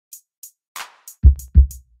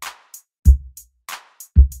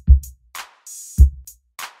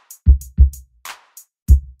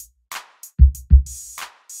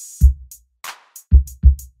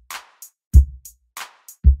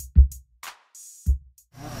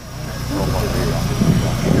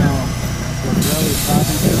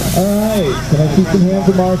Alright, can I see some hands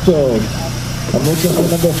of marshals? I'm looking for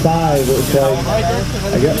number 5. It's like,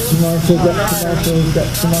 I got some marshals, got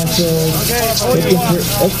some marshals. Looking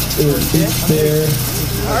for, beach there.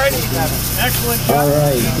 Excellent.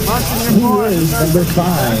 Alright, who is number 5?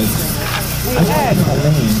 I don't know my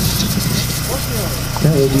name.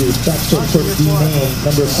 That would be the Stockport D name,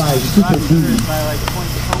 number 5, Super D.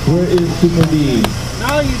 Where is Super D?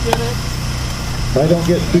 No, you did it. If I don't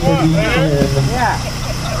get Super D in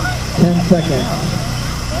 10 seconds,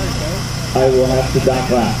 I will have to dock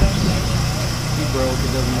lap. He broke, it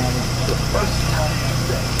doesn't matter.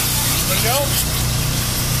 There you go.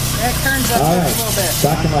 That turns up a little bit.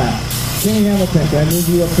 Docking lap. Kenny Hamilton, can I move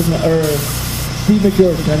you up to Steve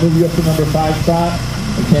McGirt, can I move you up to number 5 spot?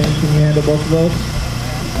 And Kenny, can you handle both of those?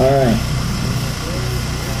 Alright.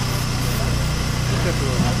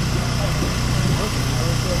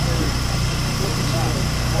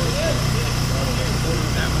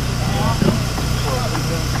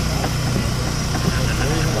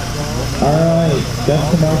 Alright, that's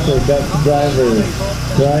the marshal, that's the driver.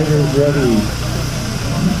 Driver's ready.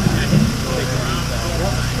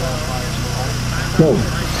 Go.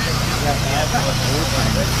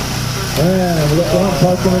 And we got one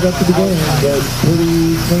park when we got to the game, but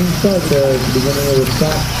pretty clean start there at the beginning of the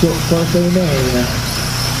first of the main.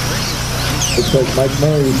 Looks like Mike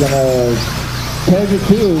Murray's gonna tag the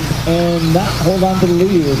tube and not hold on to the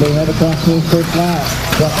lead as they head across to the first lap.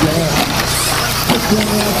 Drop the lamp. Just on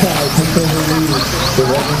the outside, takes over the lead. The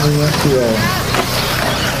Reverend Infield.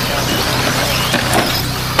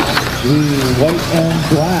 The white and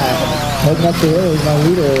black heading up the hill is my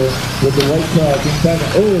leader with the white truck in second.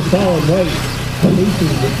 Oh, solid white.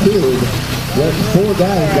 Faces the tube. That's 4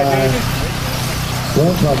 guys by.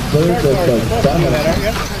 One from third to 7th.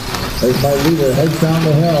 There's my leader. Heads down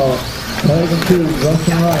the hill. Heading tube, left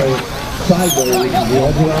and right. Sideways. We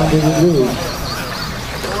head on to the loop.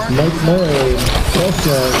 Mike Murray, first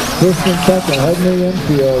and second, heading to the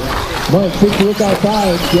infield. Mike, take a look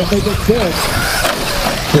outside. Can't make it 6.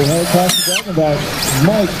 They head across the dragon back.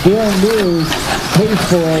 Mike, Darren moves, pays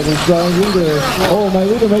for it, is our leader. Oh, my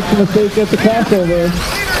leader makes a mistake at the crossover.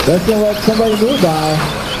 That's going to let somebody move by.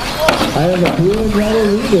 I have a blue and yellow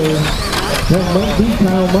leader. That might be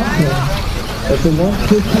Kyle Munson. At the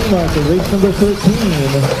 1:15 mark of race number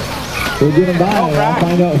 13. We'll get him by. I'll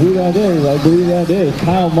find out who that is. I believe that is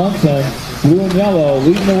Kyle Munson. Blue and yellow,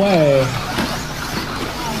 leading the way.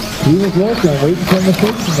 He was looking, waiting for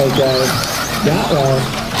mistakes to make that. Got one.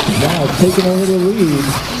 Now taking over the lead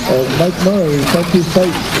as Mike Murray sets his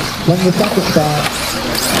sight from the second spot.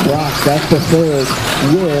 Brock, that's the third.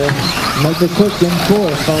 With Michael Cook in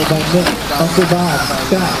fourth, followed by Nick, Uncle Bob,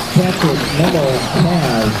 Scott, Patrick, Memo,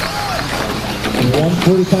 Taz.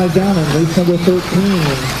 1:45 down in race number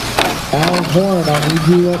 13. Alan Horn, I'll need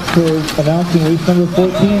you up for announcing race number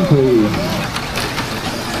 14, please.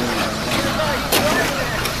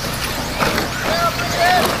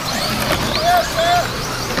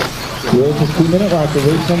 Here's the 2-minute mark of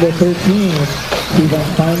race number 13. See if I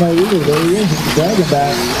can find my leader. There he is, it's the dragon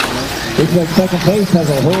back. Looks like second place has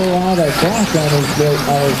a whole lot of black on his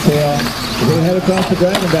tail. They head across the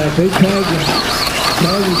dragon back. They tag each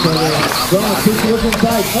other. Wow, take a look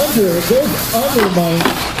inside. Under, it goes under Mike.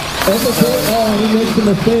 Oh, he makes a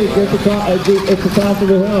mistake at the top of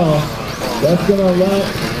the hill. That's going to let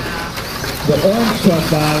the orange truck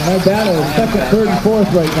by. My battle is second, third, and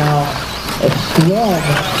fourth right now. A scrum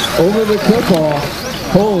over the triple.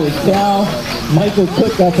 Holy cow. Michael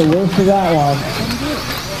Cook got the worst of that one.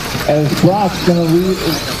 As Brock's going to lead.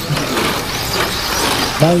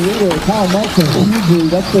 My leader, Kyle Munson,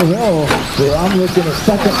 hugely up the hill. Where I'm looking at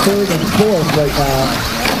second, third, and fourth right now.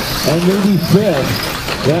 And maybe fifth.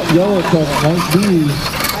 That yellow truck might be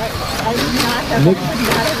Nick.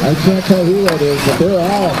 I can't tell who that is, but they're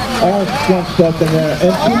all scrunched up in there.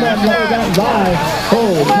 And two men never got by.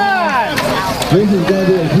 Holy cow. This is going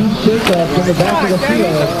to be a huge shake-up in the back of the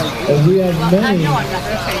field as we have many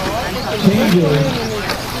changes.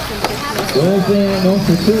 The only thing I know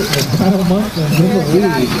for certain is Kyle Munson's in the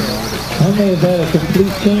lead. I may have had a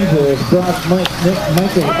complete change there. Brock, Mike, Nick,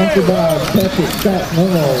 Michael, Uncle Bob, Patrick, Scott,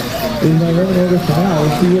 Momo is my eliminator for now.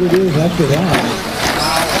 We'll see what it is after that.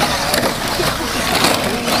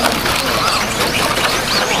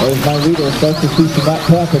 As my leader starts to see some hot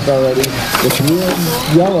traffic already. The blue and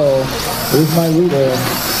yellow is my leader.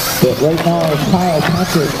 But right now it's Kyle,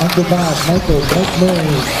 Patrick, Uncle Bob, Michael, Mike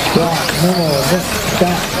Murray, Brock, Momo, Nick,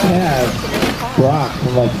 Scott, Taz. Brock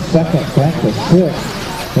from like second back to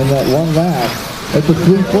sixth in that one lap. At the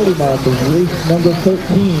 3:40 mark of race number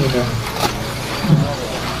 13.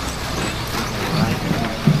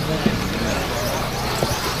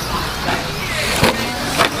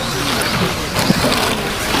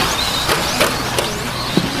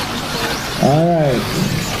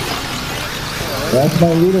 That's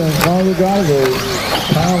my leader in front of the drivers.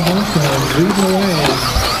 Kyle Munson leading the way,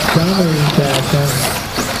 dominating fashion.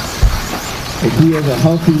 As he has a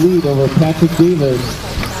healthy lead over Patrick Davis.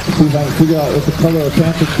 Let's see if I can figure out what the color of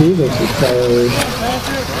Patrick Davis' color is.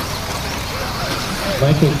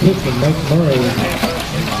 Michael Cook and Mike Murray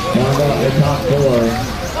round out the top four.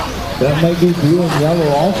 That might be blue and yellow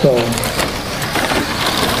also.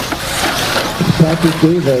 Patrick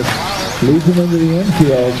Davis leads him into the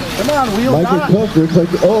infield. Come on, wheel Michael Cook looks like,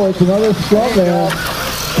 oh, it's another scrub there.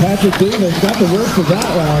 Patrick Davis got the worst of that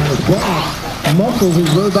one. The block. Muscles his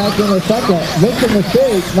way back in the second. Makes a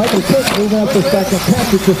mistake. Michael Cook moving up to second.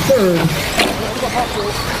 Patrick to third.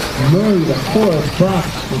 Murray the fourth. Brock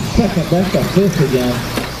the second. That's the fifth again.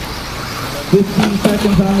 15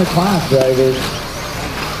 seconds on the clock, drivers.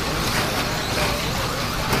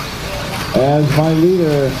 As my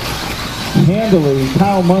leader handily,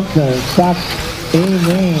 Kyle Munson stops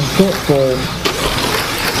aim short course.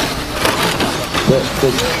 The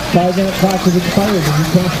 5-minute clock is expired. When you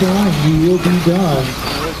cross the line, you will be done.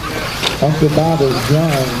 Uncle Bob is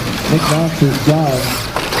done. Nick Knox is done.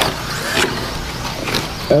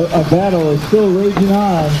 A battle is still raging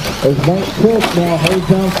on as Mike Cook now holds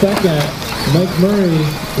down second. Mike Murray,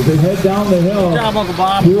 as they head down the hill. Good job, Uncle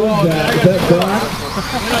Bob. Who is that? Is that Brock?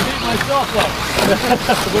 I beat myself up.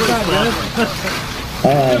 We're not done.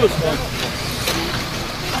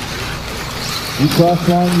 You cross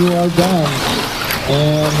line, you are done.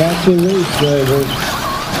 And that's the race, drivers.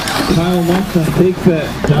 Kyle Munson takes it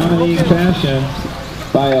dominating fashion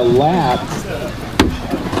by a lap.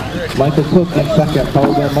 Michael Cook in second,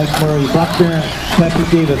 followed by Mike Murray, Brock Barrett, Patrick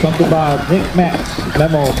Davis, Uncle Bob, Nick Max,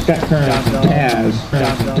 Memo, Scott Kern,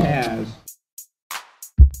 Taz.